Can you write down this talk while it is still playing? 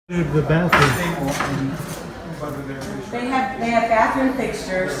The bathroom. They have bathroom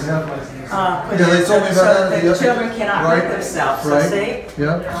fixtures. Yeah, they told me about so that. the children cannot Right. hurt themselves. Right. So see?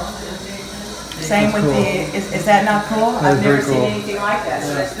 Yeah. Same with cool. is that not cool? That I've is never very seen cool. anything like that.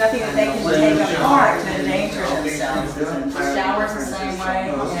 So there's nothing that they can take apart to endanger themselves. The showers the same way,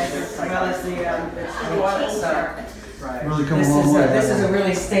 as well as the toilets are. Really come a long way. This is a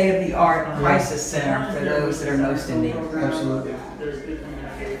really state-of-the-art crisis center for those that are most in need. Absolutely.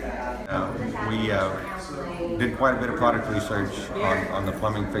 We did quite a bit of product research on the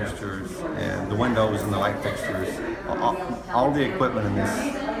plumbing fixtures and the windows and the light fixtures. All the equipment in this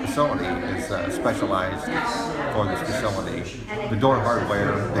facility is specialized for this facility. The door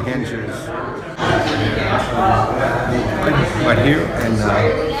hardware, the hinges, right here, and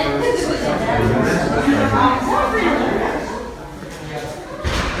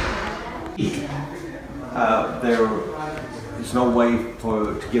there's no way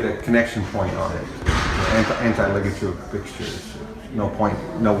to get a connection point on it. Anti-ligature fixtures. No point,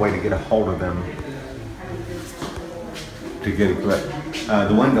 no way to get a hold of them to get it. But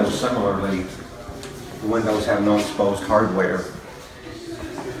the windows, similarly, the windows have no exposed hardware.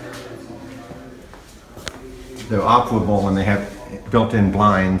 They're operable and they have built-in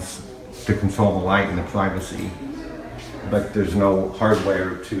blinds to control the light and the privacy. But there's no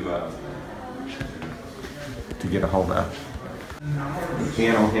hardware to get a hold of. The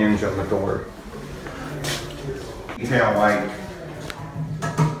piano hinge on the door. Detail like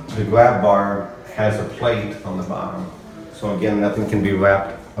the grab bar has a plate on the bottom. So again, nothing can be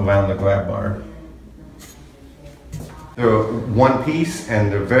wrapped around the grab bar. They're one piece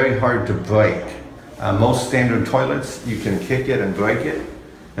and they're very hard to break. Most standard toilets, you can kick it and break it.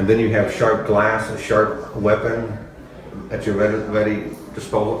 And then you have sharp glass, a sharp weapon at your ready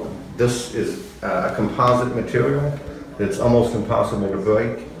disposal. This is a composite material that's almost impossible to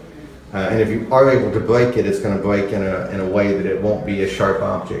break. And if you are able to break it, it's going to break in a way that it won't be a sharp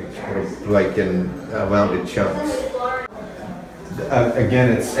object. It'll break in rounded chunks.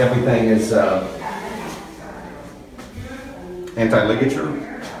 Again, everything is anti-ligature,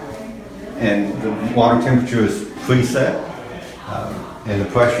 and the water temperature is preset, and the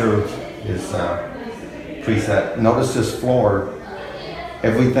pressure is preset. Notice this floor,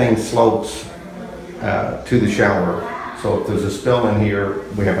 everything slopes to the shower. So if there's a spill in here,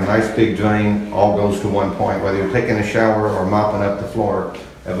 we have a nice big drain, all goes to one point. Whether you're taking a shower or mopping up the floor,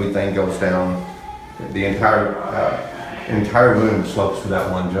 everything goes down. The entire room slopes to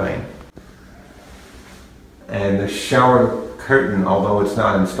that one drain. And the shower curtain, although it's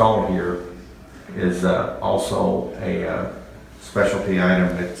not installed here, is also a specialty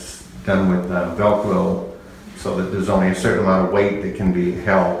item that's done with Velcro, so that there's only a certain amount of weight that can be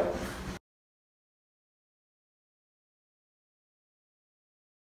held.